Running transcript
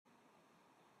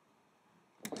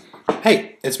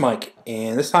Hey, it's Mike,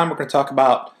 and this time we're going to talk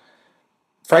about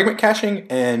fragment caching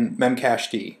and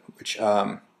Memcached, which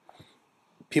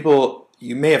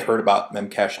you may have heard about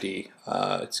Memcached.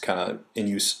 It's kind of in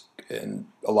use in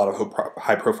a lot of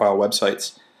high-profile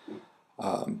websites,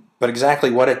 but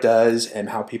exactly what it does and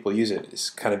how people use it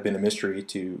has kind of been a mystery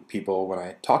to people when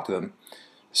I talk to them.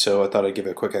 So I thought I'd give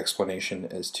a quick explanation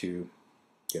as to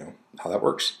how that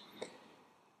works.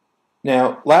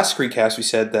 Now, last screencast we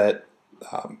said that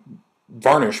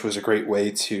varnish was a great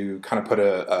way to kind of put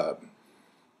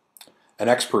an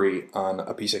expiry on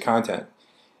a piece of content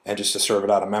and just to serve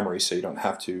it out of memory so you don't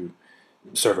have to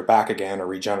serve it back again or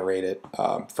regenerate it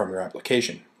from your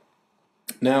application.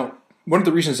 Now, one of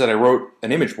the reasons that I wrote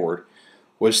an image board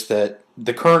was that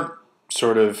the current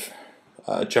sort of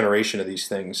generation of these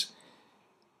things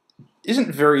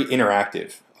isn't very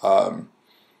interactive.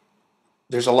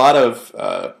 There's a lot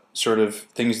of sort of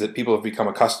things that people have become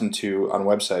accustomed to on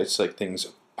websites, like things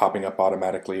popping up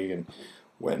automatically and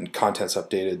when content's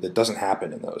updated, that doesn't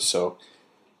happen in those. So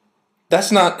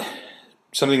that's not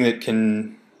something that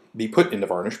can be put into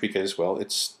Varnish because, well,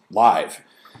 it's live.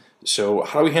 So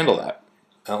how do we handle that?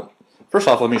 Well, first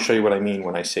off, let me show you what I mean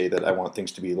when I say that I want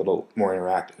things to be a little more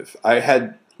interactive. I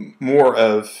had more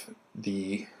of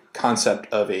the concept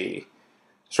of a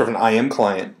sort of an IM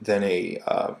client than a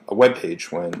web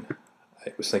page when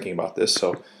I was thinking about this,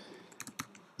 so let's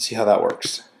see how that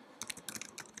works.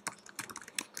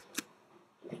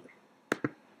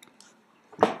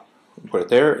 Put it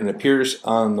there, and it appears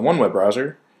on the one web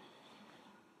browser.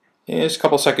 And just a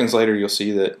couple seconds later, you'll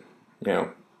see that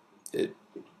it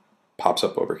pops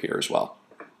up over here as well.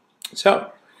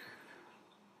 So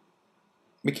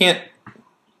we can't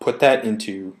put that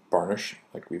into Varnish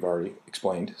like we've already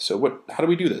explained. So how do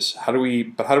we do this? How do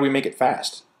we make it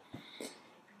fast?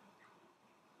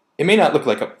 It may not look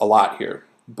like a lot here,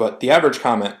 but the average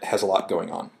comment has a lot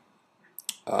going on.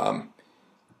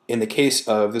 In the case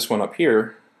of this one up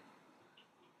here,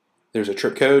 there's a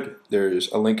trip code,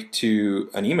 there's a link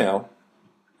to an email,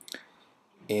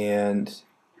 and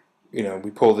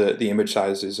we pull the image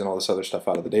sizes and all this other stuff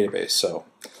out of the database. So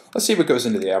let's see what goes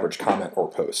into the average comment or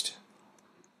post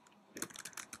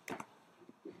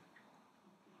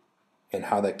and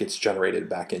how that gets generated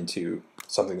back into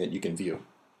something that you can view.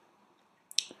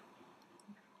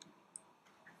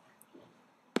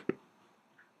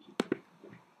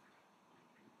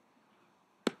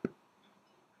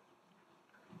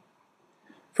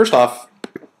 First off,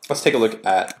 let's take a look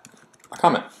at a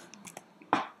comment.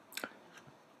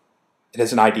 It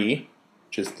has an ID,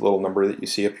 which is the little number that you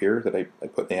see up here that I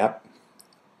put in the app.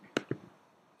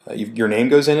 Your name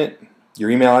goes in it,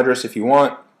 your email address if you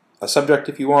want, a subject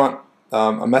if you want,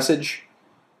 a message.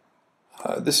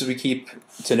 This is we keep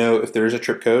to know if there is a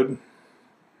trip code.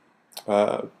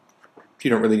 You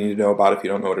don't really need to know about it if you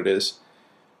don't know what it is.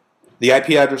 The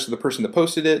IP address of the person that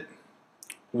posted it,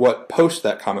 what post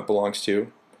that comment belongs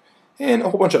to, and a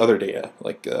whole bunch of other data,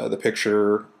 like the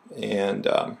picture, and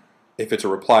if it's a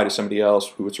reply to somebody else,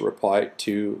 who it's a reply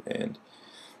to, and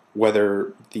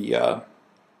whether the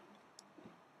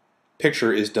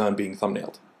picture is done being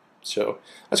thumbnailed. So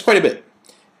that's quite a bit.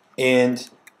 And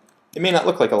it may not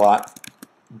look like a lot,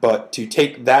 but to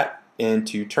take that and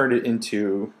to turn it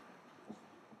into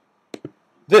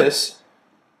this,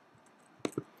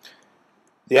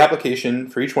 the application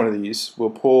for each one of these will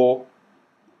pull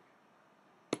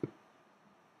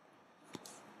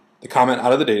the comment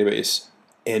out of the database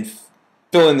and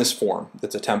fill in this form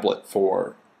that's a template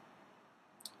for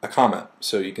a comment.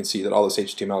 So you can see that all this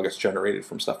HTML gets generated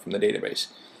from stuff from the database.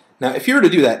 Now, if you were to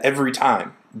do that every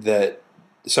time that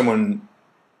someone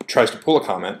tries to pull a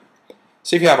comment,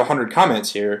 say if you have 100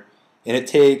 comments here, and it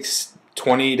takes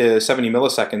 20 to 70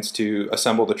 milliseconds to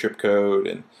assemble the trip code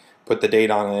and put the date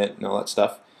on it and all that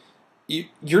stuff,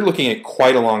 you're looking at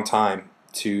quite a long time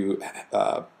to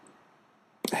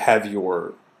have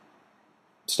your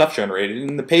stuff generated,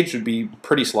 and the page would be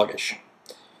pretty sluggish.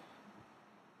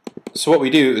 So what we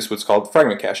do is what's called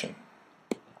fragment caching.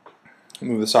 I'll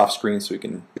move this off screen so we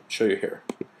can show you here.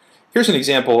 Here's an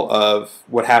example of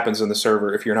what happens on the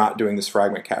server if you're not doing this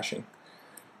fragment caching.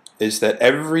 Is that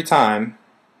every time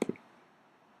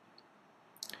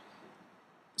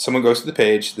someone goes to the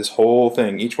page, this whole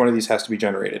thing, each one of these has to be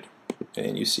generated,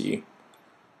 and you see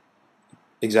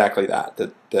exactly that.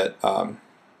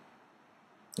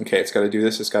 Okay, it's got to do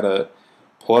this. It's got to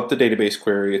pull up the database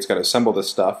query. It's got to assemble this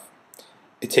stuff.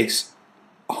 It takes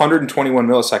 121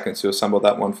 milliseconds to assemble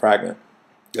that one fragment,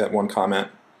 that one comment,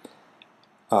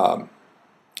 and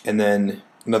then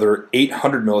another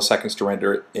 800 milliseconds to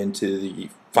render it into the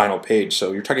final page.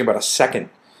 So you're talking about a second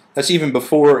That's even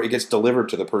before it gets delivered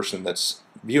to the person that's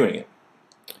viewing it.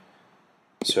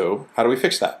 So how do we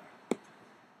fix that?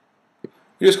 We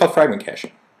do what's called fragment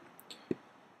caching.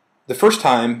 The first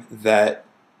time that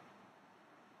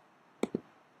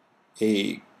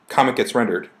a comment gets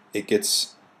rendered, it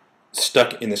gets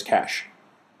stuck in this cache.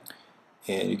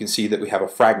 And you can see that we have a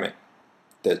fragment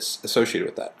that's associated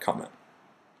with that comment.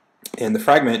 And the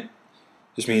fragment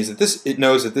just means that it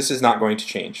knows that this is not going to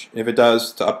change. If it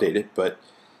does, to update it, but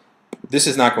this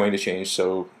is not going to change,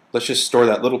 so let's just store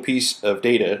that little piece of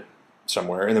data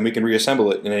somewhere, and then we can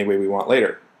reassemble it in any way we want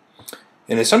later.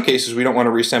 And in some cases, we don't want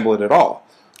to reassemble it at all.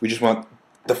 We just want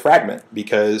the fragment,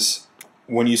 because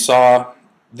when you saw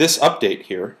this update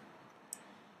here,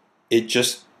 it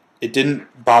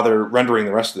didn't bother rendering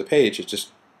the rest of the page. It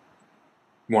just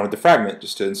wanted the fragment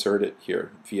just to insert it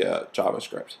here via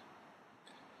JavaScript.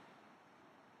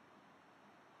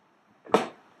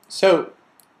 So,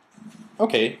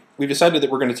 okay, we've decided that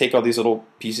we're going to take all these little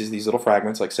pieces, these little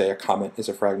fragments, like say a comment is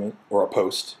a fragment, or a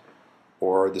post,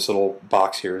 or this little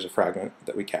box here is a fragment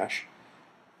that we cache.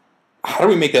 How do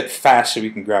we make that fast so we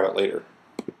can grab it later?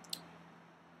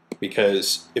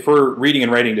 Because if we're reading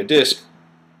and writing to disk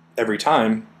every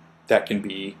time, that can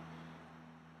be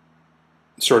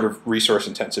sort of resource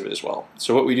intensive as well.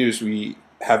 So what we do is we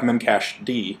have Memcached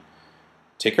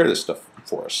take care of this stuff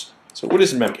for us. So what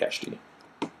is Memcached?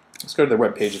 Let's go to their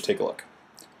webpage and take a look.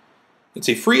 It's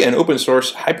a free and open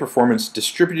source, high-performance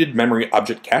distributed memory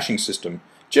object caching system,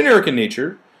 generic in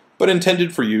nature, but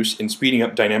intended for use in speeding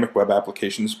up dynamic web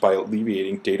applications by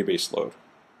alleviating database load.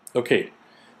 Okay,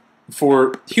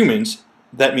 for humans,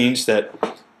 that means that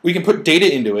we can put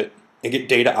data into it and get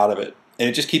data out of it, and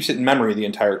it just keeps it in memory the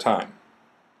entire time,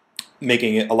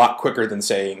 making it a lot quicker than,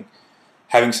 saying,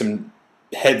 having some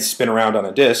heads spin around on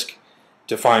a disk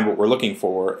to find what we're looking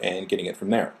for and getting it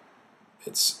from there.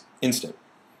 It's instant.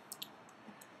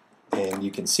 And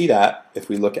you can see that if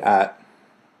we look at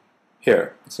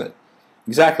here. It's not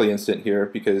exactly instant here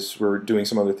because we're doing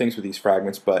some other things with these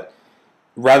fragments, but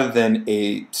rather than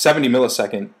a 70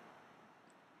 millisecond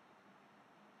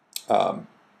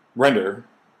render,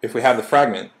 if we have the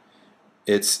fragment,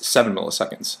 it's 7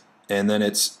 milliseconds. And then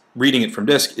it's reading it from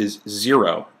disk is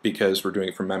 0 because we're doing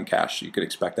it from Memcached. You could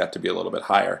expect that to be a little bit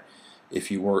higher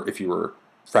if you were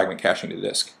fragment caching to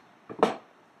disk.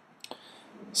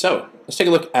 So let's take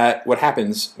a look at what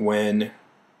happens when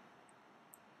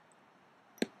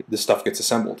this stuff gets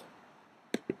assembled.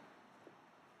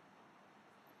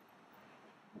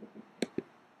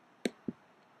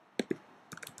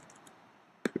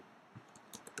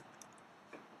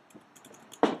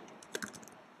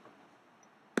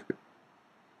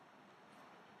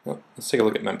 Well, let's take a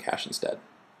look at Memcached instead.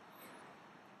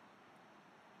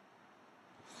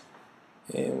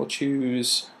 And we'll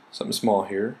choose something small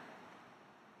here.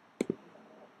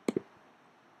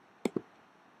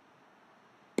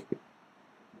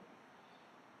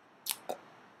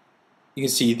 You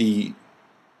can see the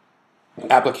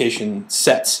application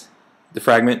sets the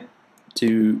fragment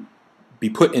to be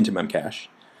put into Memcached,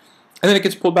 and then it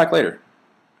gets pulled back later.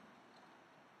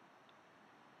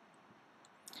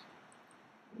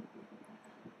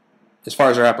 As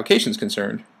far as our application is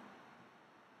concerned,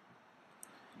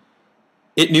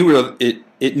 it knew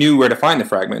where to find the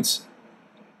fragments.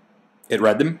 It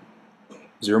read them,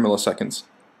 0 milliseconds,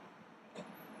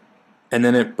 and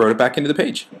then it wrote it back into the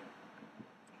page.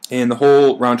 And the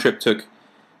whole round trip took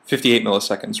 58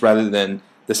 milliseconds rather than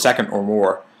the second or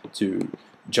more to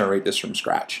generate this from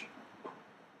scratch.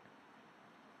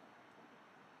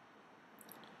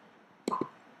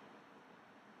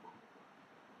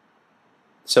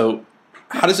 So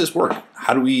how does this work?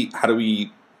 How do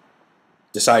we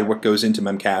decide what goes into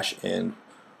Memcached and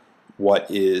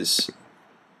what is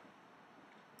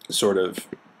sort of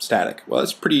static? Well,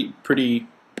 it's pretty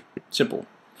simple.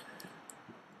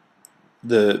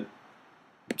 The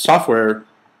software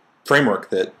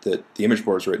framework that the image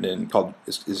board is written in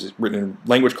is written in a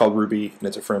language called Ruby, and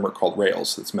it's a framework called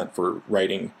Rails that's meant for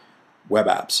writing web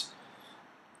apps.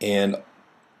 And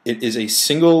it is a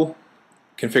single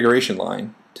configuration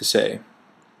line to say,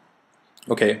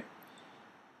 okay,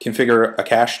 configure a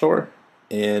cache store,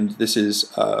 and this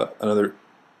is another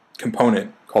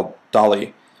component called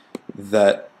Dolly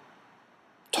that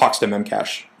talks to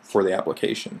Memcached for the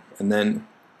application. And then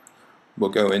we'll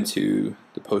go into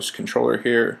the post controller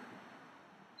here,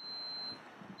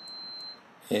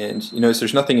 and you notice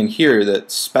there's nothing in here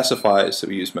that specifies that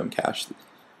we use Memcached.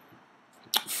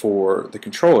 For the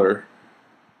controller,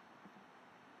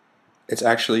 it's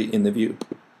actually in the view,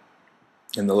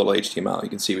 in the little HTML. You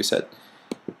can see we said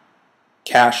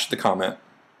cache the comment,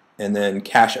 and then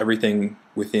cache everything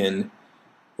within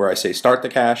where I say start the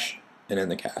cache and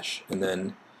end the cache, and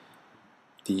then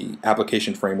the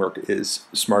application framework is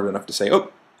smart enough to say,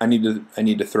 oh, I need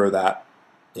to throw that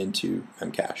into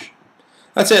Memcached.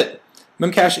 That's it.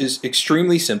 Memcached is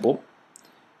extremely simple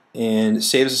and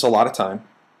saves us a lot of time.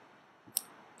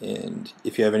 And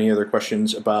if you have any other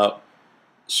questions about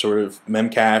sort of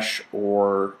Memcached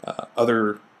or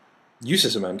other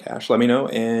uses of Memcached, let me know,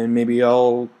 and maybe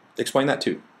I'll explain that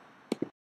too.